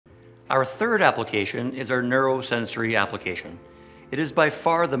Our third application is our neurosensory application. It is by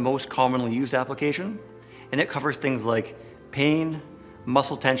far the most commonly used application, and it covers things like pain,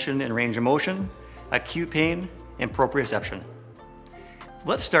 muscle tension and range of motion, acute pain, and proprioception.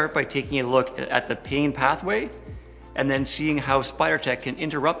 Let's start by taking a look at the pain pathway and then seeing how SpiderTech can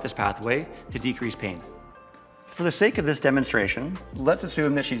interrupt this pathway to decrease pain. For the sake of this demonstration, let's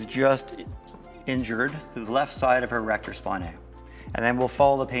assume that she's just injured the left side of her rectus spinae, and then we'll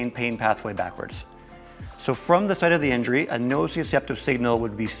follow the pain pathway backwards. So from the site of the injury, a nociceptive signal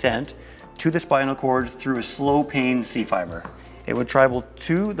would be sent to the spinal cord through a slow pain C fiber. It would travel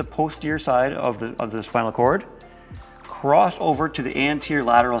to the posterior side of the spinal cord, cross over to the anterior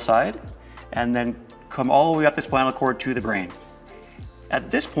lateral side, and then come all the way up the spinal cord to the brain.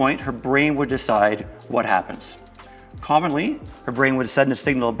 At this point, her brain would decide what happens. Commonly, her brain would send a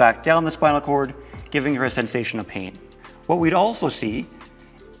signal back down the spinal cord, giving her a sensation of pain. What we'd also see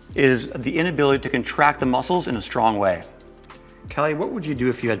is the inability to contract the muscles in a strong way. Callie, what would you do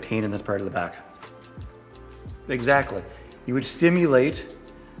if you had pain in this part of the back? Exactly. You would stimulate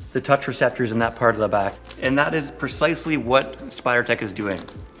the touch receptors in that part of the back, and that is precisely what SpiderTech is doing.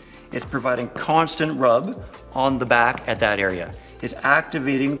 It's providing constant rub on the back at that area. It's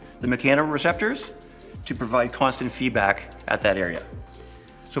activating the mechanoreceptors to provide constant feedback at that area.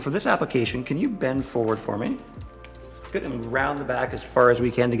 So for this application, can you bend forward for me? Good, and round the back as far as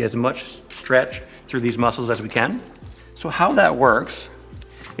we can to get as much stretch through these muscles as we can. So how that works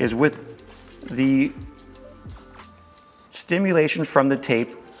is with the stimulation from the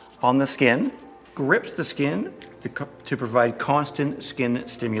tape on the skin, grips the skin to provide constant skin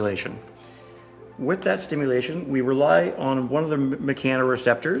stimulation. With that stimulation, we rely on one of the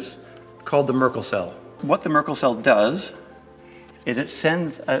mechanoreceptors called the Merkel cell. What the Merkel cell does is it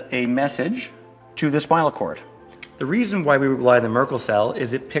sends a message to the spinal cord. The reason why we rely on the Merkel cell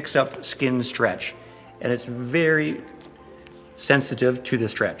is it picks up skin stretch, and it's very sensitive to the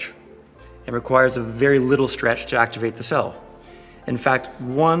stretch. It requires a very little stretch to activate the cell. In fact,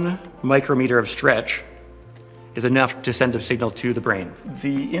 1 micrometer of stretch is enough to send a signal to the brain.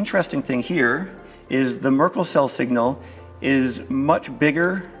 The interesting thing here is the Merkel cell signal is much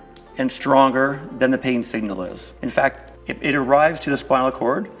bigger and stronger than the pain signal is. In fact, it arrives to the spinal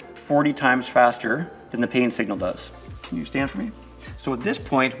cord 40 times faster than the pain signal does. Can you stand for me? So at this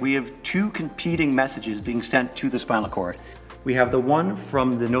point, we have 2 competing messages being sent to the spinal cord. We have the one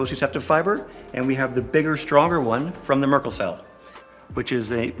from the nociceptive fiber, and we have the bigger, stronger one from the Merkel cell, which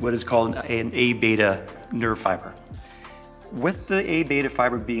is what is called an A-beta nerve fiber. With the A-beta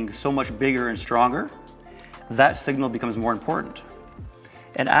fiber being so much bigger and stronger, that signal becomes more important.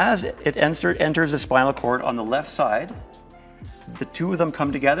 And as it enters the spinal cord on the left side, the 2 of them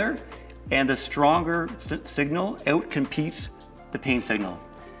come together, and the stronger signal outcompetes the pain signal.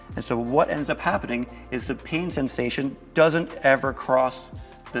 And so what ends up happening is the pain sensation doesn't ever cross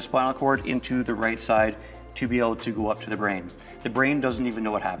the spinal cord into the right side to be able to go up to the brain. The brain doesn't even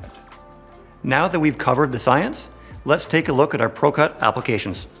know what happened. Now that we've covered the science, let's take a look at our ProCut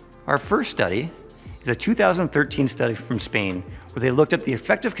applications. Our first study is a 2013 study from Spain, where they looked at the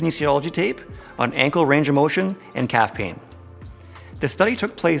effect of kinesiology tape on ankle range of motion and calf pain. The study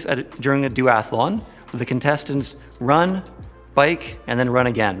took place during a duathlon, where the contestants run, bike, and then run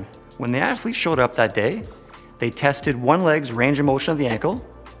again. When the athletes showed up that day, they tested one leg's range of motion of the ankle,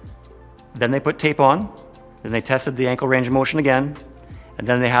 then they put tape on, then they tested the ankle range of motion again, and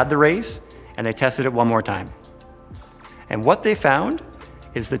then they had the race, and they tested it one more time. And what they found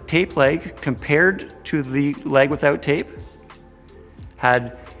is the tape leg compared to the leg without tape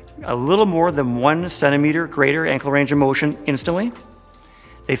had a little more than 1 centimeter greater ankle range of motion instantly.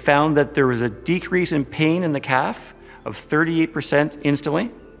 They found that there was a decrease in pain in the calf of 38%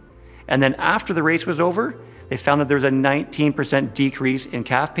 instantly. And then after the race was over, they found that there was a 19% decrease in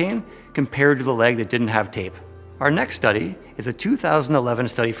calf pain compared to the leg that didn't have tape. Our next study is a 2011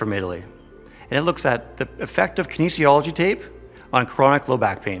 study from Italy, and it looks at the effect of kinesiology tape on chronic low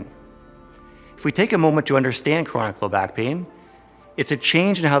back pain. If we take a moment to understand chronic low back pain, it's a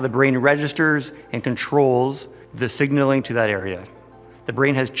change in how the brain registers and controls the signaling to that area. The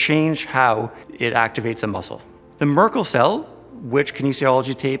brain has changed how it activates a muscle. The Merkel cell, which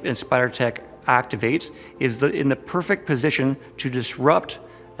kinesiology tape and SpiderTech activates, is in the perfect position to disrupt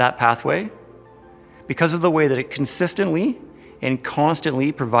that pathway because of the way that it consistently and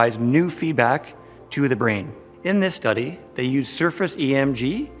constantly provides new feedback to the brain. In this study, they used surface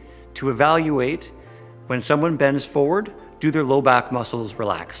EMG to evaluate when someone bends forward, do their low back muscles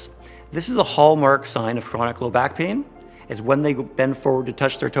relax. This is a hallmark sign of chronic low back pain, is when they bend forward to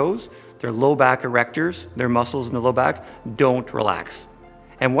touch their toes, their low back erectors, their muscles in the low back, don't relax.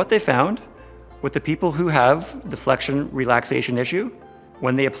 And what they found with the people who have the flexion relaxation issue,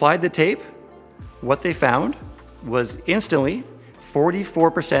 when they applied the tape, what they found was instantly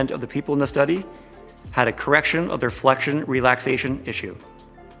 44% of the people in the study had a correction of their flexion relaxation issue.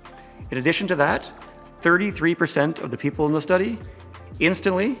 In addition to that, 33% of the people in the study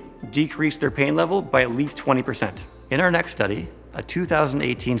instantly decreased their pain level by at least 20%. In our next study, a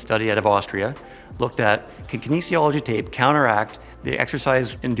 2018 study out of Austria looked at can kinesiology tape counteract the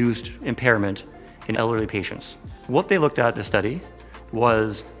exercise-induced impairment in elderly patients. What they looked at in the study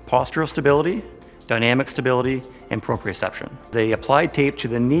was postural stability, dynamic stability, and proprioception. They applied tape to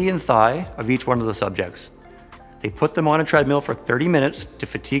the knee and thigh of each one of the subjects. They put them on a treadmill for 30 minutes to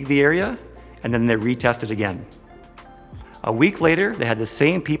fatigue the area, and then they retested again. A week later, they had the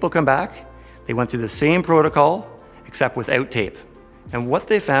same people come back. They went through the same protocol, except without tape. And what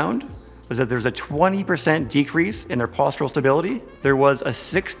they found was that there's a 20% decrease in their postural stability. There was a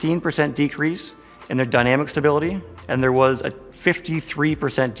 16% decrease in their dynamic stability, and there was a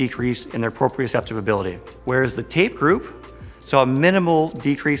 53% decrease in their proprioceptive ability. Whereas the tape group saw minimal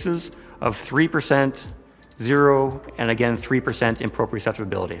decreases of 3%, 0, and again 3% in proprioceptive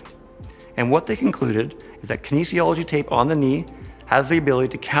ability. And what they concluded is that kinesiology tape on the knee has the ability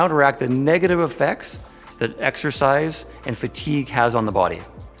to counteract the negative effects that exercise and fatigue has on the body.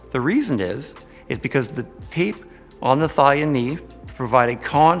 The reason is because the tape on the thigh and knee provided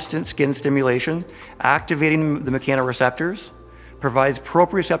constant skin stimulation, activating the mechanoreceptors, provides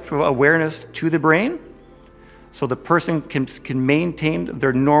proprioceptive awareness to the brain, so the person can maintain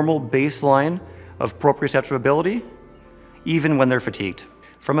their normal baseline of proprioceptive ability, even when they're fatigued.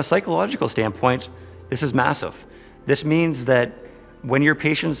 From a psychological standpoint, this is massive. This means that when your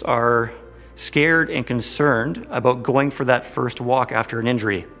patients are scared and concerned about going for that first walk after an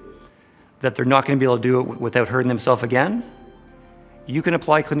injury, that they're not going to be able to do it without hurting themselves again, you can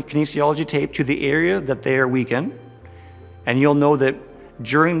apply kinesiology tape to the area that they are weak in, and you'll know that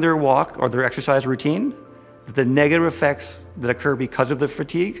during their walk or their exercise routine, that the negative effects that occur because of the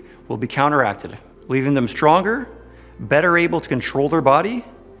fatigue will be counteracted, leaving them stronger, better able to control their body,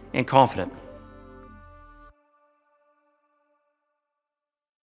 and confident.